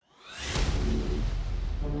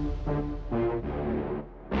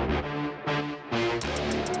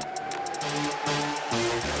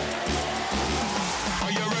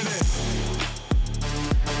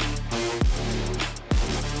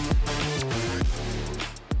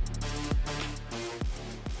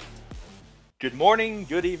Good morning,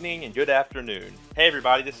 good evening, and good afternoon. Hey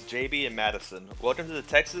everybody, this is JB and Madison. Welcome to the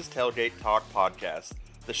Texas Tailgate Talk podcast,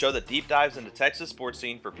 the show that deep dives into Texas sports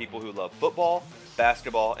scene for people who love football,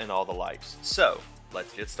 basketball, and all the likes. So,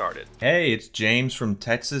 let's get started. Hey, it's James from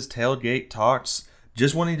Texas Tailgate Talks.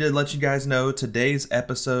 Just wanting to let you guys know today's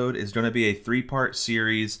episode is going to be a three-part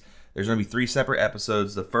series. There's going to be three separate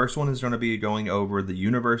episodes. The first one is going to be going over the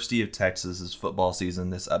University of Texas's football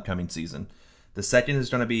season this upcoming season. The second is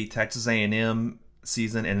going to be Texas A&M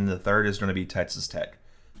season, and then the third is going to be Texas Tech.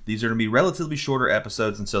 These are going to be relatively shorter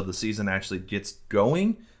episodes until the season actually gets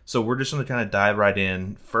going, so we're just going to kind of dive right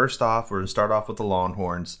in. First off, we're going to start off with the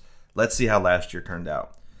Longhorns. Let's see how last year turned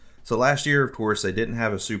out. So last year, of course, they didn't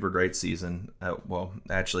have a super great season.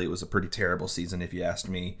 Actually, it was a pretty terrible season if you asked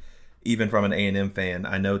me. Even from an A&M fan,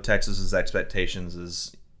 I know Texas's expectations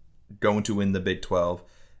is going to win the Big 12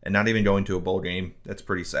 and not even going to a bowl game. That's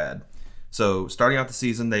pretty sad. So starting out the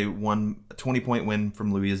season, they won a 20-point win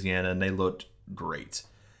from Louisiana, and they looked great.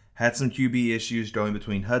 Had some QB issues going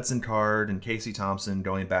between Hudson Card and Casey Thompson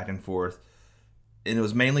going back and forth. And it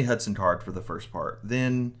was mainly Hudson Card for the first part.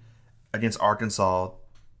 Then against Arkansas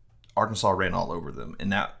ran all over them. And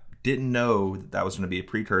that didn't know that was going to be a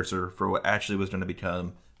precursor for what actually was going to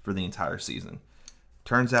become for the entire season.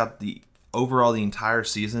 Turns out the entire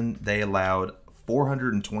season, they allowed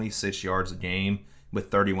 426 yards a game with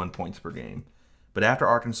 31 points per game. But after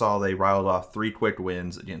Arkansas, they riled off three quick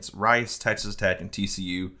wins against Rice, Texas Tech, and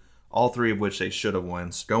TCU, all three of which they should have won,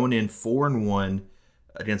 going in 4-1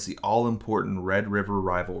 against the all-important Red River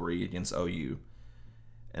rivalry against OU.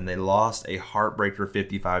 And they lost a heartbreaker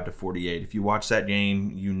 55-48. If you watch that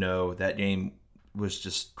game, you know that game was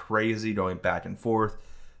just crazy going back and forth.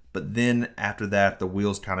 But then after that, the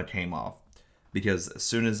wheels kind of came off. Because as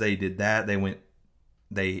soon as they did that,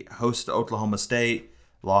 they hosted Oklahoma State,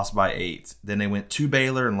 lost by 8. Then they went to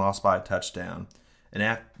Baylor and lost by a touchdown. And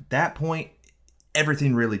at that point,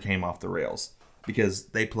 everything really came off the rails because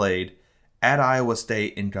they played at Iowa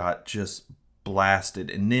State and got just blasted.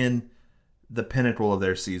 And then the pinnacle of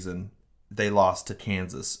their season, they lost to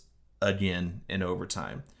Kansas again in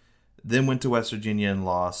overtime. Then went to West Virginia and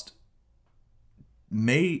lost.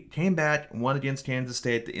 Came back, won against Kansas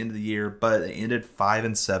State at the end of the year, but they ended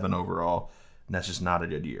 5-7 overall. And that's just not a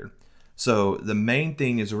good year. So the main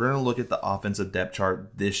thing is we're going to look at the offensive depth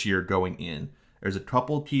chart this year going in. There's a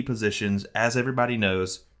couple key positions. As everybody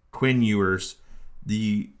knows, Quinn Ewers,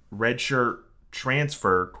 the redshirt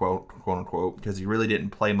transfer, quote unquote, because he really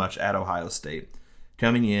didn't play much at Ohio State.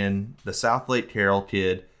 Coming in, the South Lake Carroll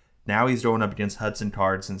kid. Now he's going up against Hudson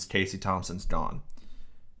Card since Casey Thompson's gone.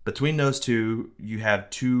 Between those two, you have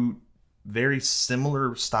two very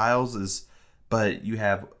similar styles, but you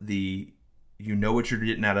have you know what you're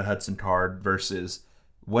getting out of Hudson Card versus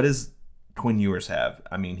what does Quinn Ewers have?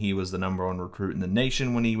 I mean, he was the number one recruit in the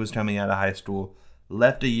nation when he was coming out of high school,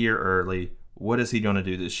 left a year early. What is he going to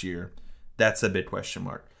do this year? That's a big question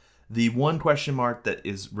mark. The one question mark that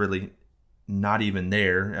is really not even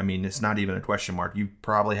there, I mean, it's not even a question mark. You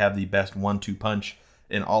probably have the best 1-2 punch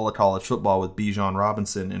in all of college football with Bijan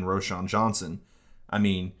Robinson and Roschon Johnson. I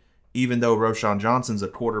mean, even though Roschon Johnson's a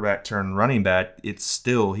quarterback turned running back,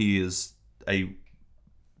 he is a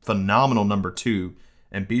phenomenal number 2,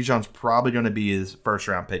 and Bijan's probably going to be his first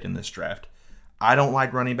round pick in this draft. I don't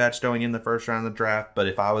like running backs going in the first round of the draft, but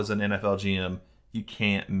if I was an NFL GM, you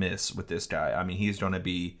can't miss with this guy. I mean, he's going to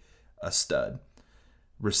be a stud.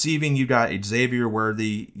 Receiving, you got Xavier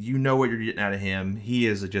Worthy. You know what you're getting out of him. He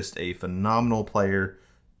is just a phenomenal player.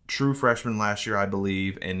 True freshman last year, I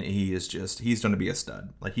believe, and he's going to be a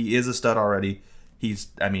stud. Like, he is a stud already. It's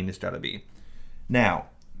got to be. Now,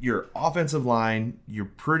 your offensive line, you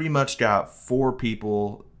pretty much got 4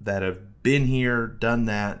 people that have been here, done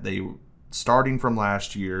that. They starting from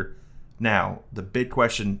last year. Now, the big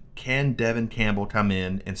question, can Devin Campbell come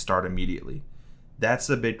in and start immediately? That's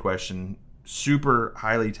the big question. Super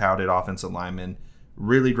highly touted offensive lineman.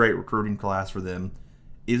 Really great recruiting class for them.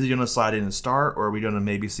 Is he going to slide in and start, or are we going to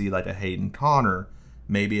maybe see like a Hayden Connor,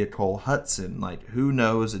 maybe a Cole Hudson? Like, who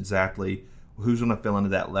knows exactly who's going to fill into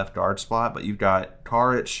that left guard spot, but you've got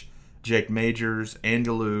Karich, Jake Majors,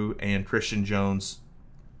 Angelou, and Christian Jones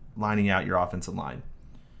lining out your offensive line.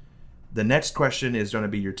 The next question is going to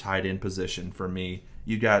be your tight end position for me.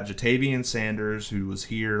 You got Jatavian Sanders, who was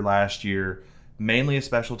here last year, mainly a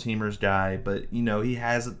special teamers guy, but you know he's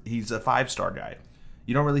a 5-star guy.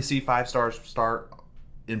 You don't really see 5-stars start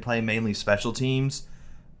and play mainly special teams,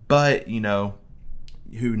 but you know,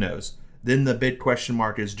 who knows? Then the big question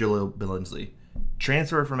mark is Jaleel Billingsley.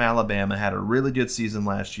 Transfer from Alabama, had a really good season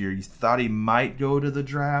last year. You thought he might go to the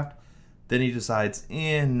draft. Then he decides,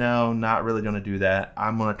 no, not really going to do that.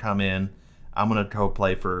 I'm going to come in. I'm going to go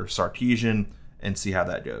play for Sarkisian and see how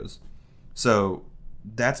that goes. So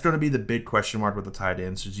that's going to be the big question mark with the tight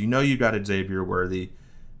ends. Is you got Xavier Worthy.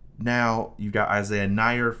 Now you got Isaiah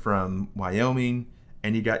Nair from Wyoming,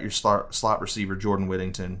 and you got your slot receiver Jordan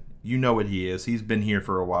Whittington. You know what he is. He's been here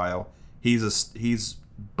for a while. He's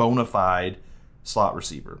bona fide slot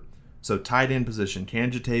receiver. So tight end position,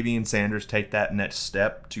 can Jatavian Sanders take that next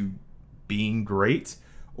step to being great,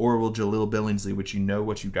 or will Jaleel Billingsley, which you know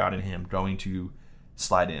what you got in him, going to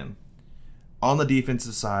slide in? On the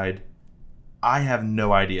defensive side, I have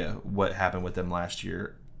no idea what happened with them last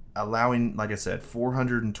year. Allowing, like I said,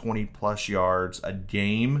 420 plus yards a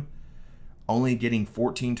game, only getting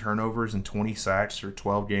 14 turnovers and 20 sacks for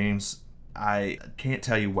 12 games. I can't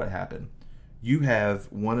tell you what happened. You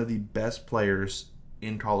have one of the best players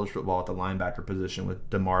in college football at the linebacker position with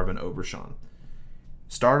DeMarvin Overshawn.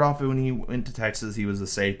 Started off when he went to Texas, he was a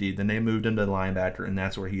safety. Then they moved him to linebacker, and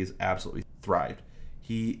that's where he has absolutely thrived.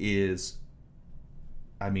 He is,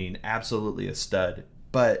 absolutely a stud.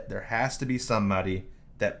 But there has to be somebody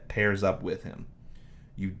that pairs up with him.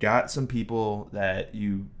 You got some people that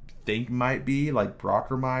you think might be, like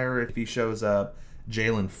Brockermeyer if he shows up.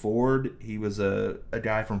 Jalen Ford, he was a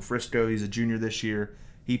guy from Frisco. He's a junior this year.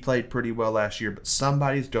 He played pretty well last year, but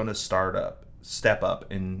somebody's going to step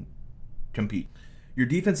up and compete. Your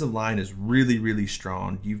defensive line is really, really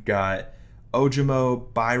strong. You've got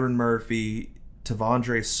Ojimo, Byron Murphy,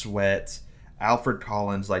 Tavondre Sweat, Alfred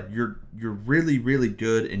Collins. Like you're really, really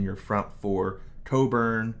good in your front four.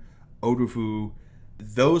 Coburn, Odufu.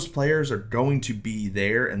 Those players are going to be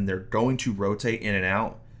there, and they're going to rotate in and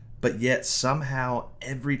out. But yet somehow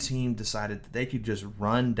every team decided that they could just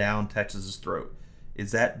run down Texas's throat.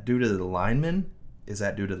 Is that due to the lineman? Is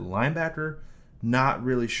that due to the linebacker? Not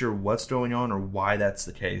really sure what's going on or why that's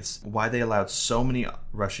the case. Why they allowed so many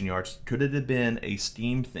rushing yards. Could it have been a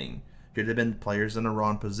scheme thing? Could it have been players in the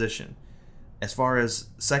wrong position? As far as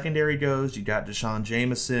secondary goes, you got Deshaun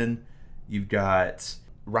Jameson. You've got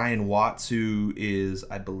Ryan Watts, who is,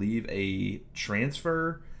 I believe, a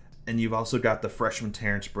transfer. And you've also got the freshman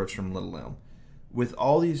Terrence Brooks from Little Elm. With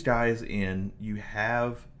all these guys in, you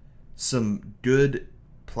have some good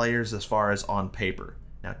players as far as on paper.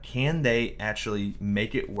 Now, can they actually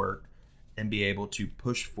make it work and be able to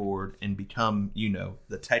push forward and become,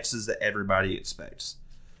 the Texas that everybody expects?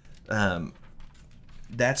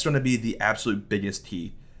 That's going to be the absolute biggest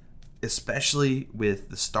key, especially with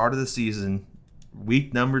the start of the season,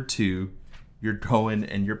 week number 2, you're going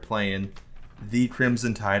and you're playing the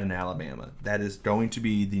Crimson Tide in Alabama. That is going to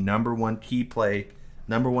be the number one key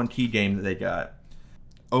game that they got.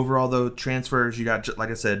 Overall, though, transfers, you got,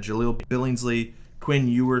 like I said, Jaleel Billingsley, Quinn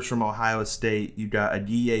Ewers from Ohio State. You got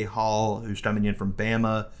Agiye Hall, who's coming in from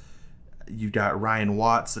Bama. You got Ryan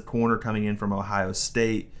Watts, the corner, coming in from Ohio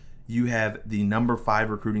State. You have the number 5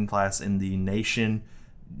 recruiting class in the nation,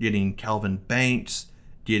 getting Kelvin Banks,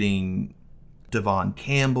 getting Devon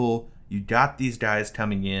Campbell. You got these guys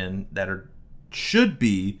coming in that should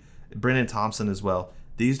be Brennan Thompson as well.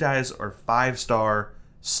 These guys are 5-star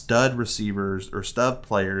stud receivers or stud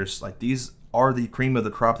players. Like, these are the cream of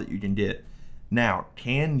the crop that you can get. Now,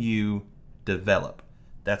 can you develop?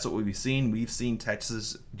 That's what we've seen. We've seen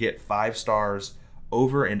Texas get 5 stars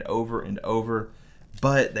over and over and over,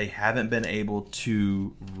 but they haven't been able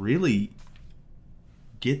to really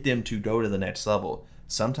get them to go to the next level.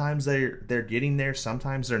 Sometimes they're getting there,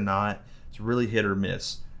 sometimes they're not. It's really hit or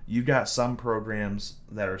miss. You've got some programs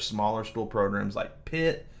that are smaller school programs like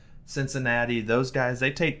Pitt, Cincinnati. Those guys,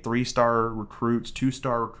 they take 3-star recruits,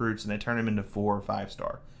 2-star recruits, and they turn them into 4 or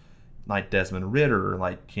 5-star. Like Desmond Ridder,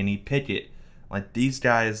 like Kenny Pickett. Like, these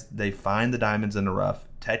guys, they find the diamonds in the rough.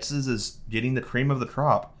 Texas is getting the cream of the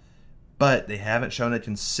crop, but they haven't shown a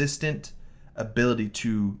consistent ability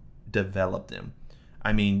to develop them.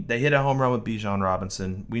 I mean, they hit a home run with Bijan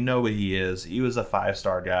Robinson. We know what he is. He was a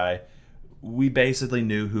 5-star guy. We basically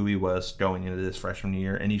knew who he was going into this freshman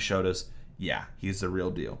year, and he showed us, yeah, he's the real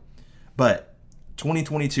deal. But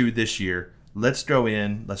 2022 this year, let's go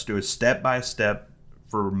in. Let's do it step by step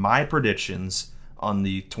for my predictions on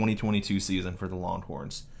the 2022 season for the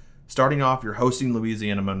Longhorns. Starting off, you're hosting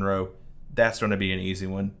Louisiana Monroe. That's going to be an easy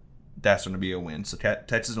one. That's going to be a win. So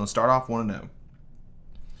Texas is going to start off 1-0.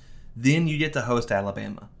 Then you get to host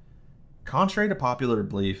Alabama. Contrary to popular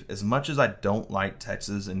belief, as much as I don't like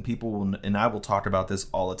Texas, and I will talk about this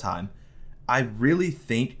all the time, I really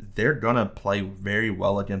think they're going to play very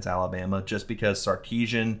well against Alabama just because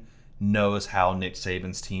Sarkisian knows how Nick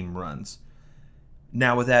Saban's team runs.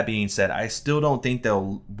 Now, with that being said, I still don't think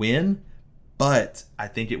they'll win, but I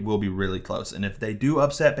think it will be really close. And if they do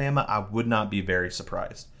upset Bama, I would not be very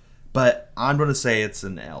surprised. But I'm going to say it's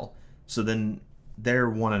an L. So then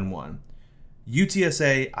they're 1-1.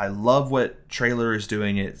 UTSA, I love what Traylor is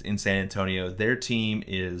doing in San Antonio. Their team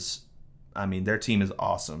is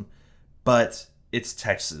awesome. But it's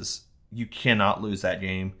Texas. You cannot lose that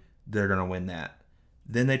game. They're going to win that.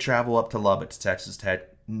 Then they travel up to Lubbock to Texas Tech.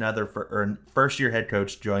 Another first-year head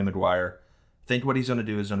coach, Joey McGuire. I think what he's going to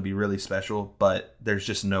do is going to be really special, but there's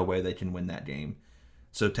just no way they can win that game.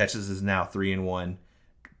 So Texas is now 3-1.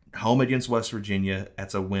 Home against West Virginia,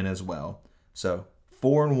 that's a win as well. So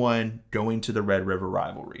 4-1 going to the Red River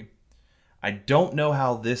rivalry. I don't know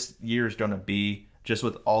how this year is going to be, just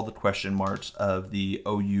with all the question marks of the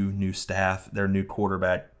OU new staff, their new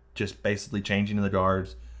quarterback just basically changing the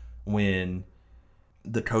guards when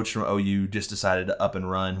the coach from OU just decided to up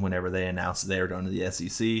and run whenever they announced they were going to the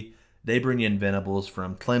SEC. They bring in Venables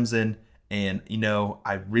from Clemson, and,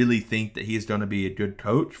 I really think that he's going to be a good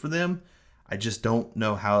coach for them. I just don't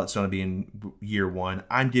know how it's going to be in year one.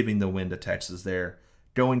 I'm giving the win to Texas there,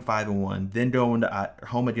 going 5-1, then going to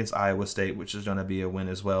home against Iowa State, which is going to be a win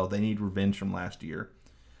as well. They need revenge from last year.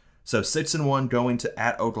 So 6-1 going to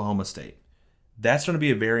at Oklahoma State. That's going to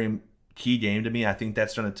be a very key game to me. I think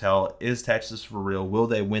that's going to tell, is Texas for real? Will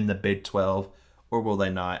they win the Big 12 or will they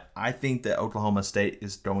not? I think that Oklahoma State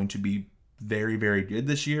is going to be very, very good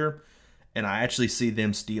this year. And I actually see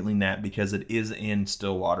them stealing that because it is in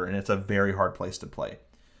Stillwater and it's a very hard place to play.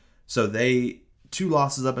 So 2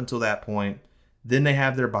 losses up until that point. Then they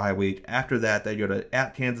have their bye week. After that, they go to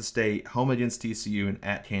at Kansas State, home against TCU, and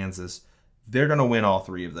at Kansas. They're going to win all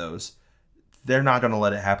 3 of those. They're not going to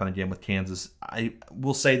let it happen again with Kansas. I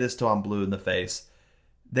will say this till I'm blue in the face.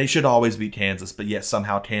 They should always beat Kansas, but yet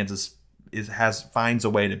somehow Kansas finds a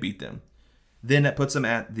way to beat them. Then that puts them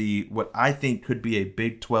at what I think could be a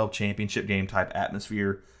Big 12 championship game type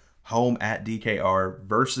atmosphere, home at DKR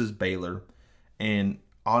versus Baylor. And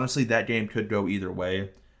honestly, that game could go either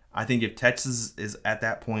way. I think if Texas is at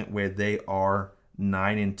that point where they are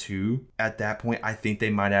 9-2, at that point, I think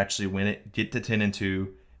they might actually win it, get to 10-2,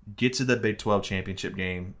 get to the Big 12 championship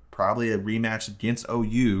game, probably a rematch against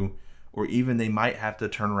OU, or even they might have to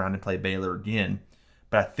turn around and play Baylor again.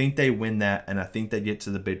 But I think they win that, and I think they get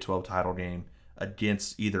to the Big 12 title game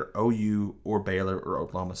against either OU or Baylor or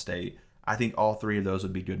Oklahoma State. I think all 3 of those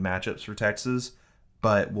would be good matchups for Texas,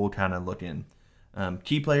 but we'll kind of look in.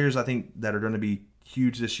 Key players I think that are going to be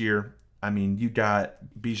huge this year. I mean, you got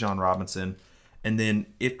Bijan Robinson, and then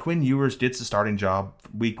if Quinn Ewers gets the starting job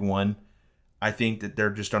week 1, I think that they're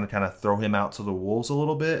just going to kind of throw him out to the wolves a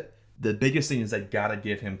little bit. The biggest thing is they got to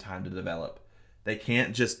give him time to develop. They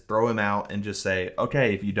can't just throw him out and just say,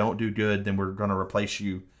 okay, if you don't do good, then we're going to replace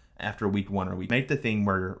you after week 1 or week. Make the thing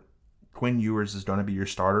where Quinn Ewers is going to be your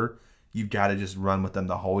starter. You've got to just run with them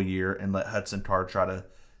the whole year and let Hudson Card try to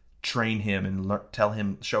train him and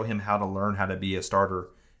show him how to learn how to be a starter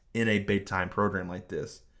in a big time program like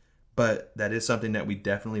this. But that is something that we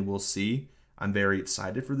definitely will see. I'm very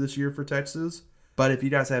excited for this year for Texas. But if you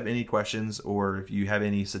guys have any questions or if you have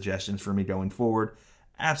any suggestions for me going forward,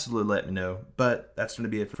 absolutely let me know. But that's going to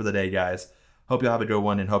be it for the day, guys. Hope y'all have a good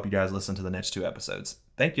one and hope you guys listen to the next 2 episodes.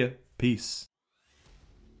 Thank you. Peace.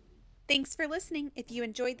 Thanks for listening. If you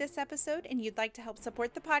enjoyed this episode and you'd like to help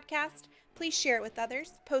support the podcast, please share it with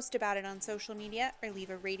others, post about it on social media, or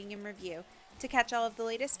leave a rating and review. To catch all of the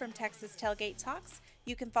latest from Texas Tailgate Talks,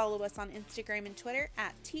 you can follow us on Instagram and Twitter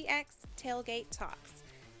at TX Tailgate Talks.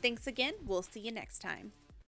 Thanks again. We'll see you next time.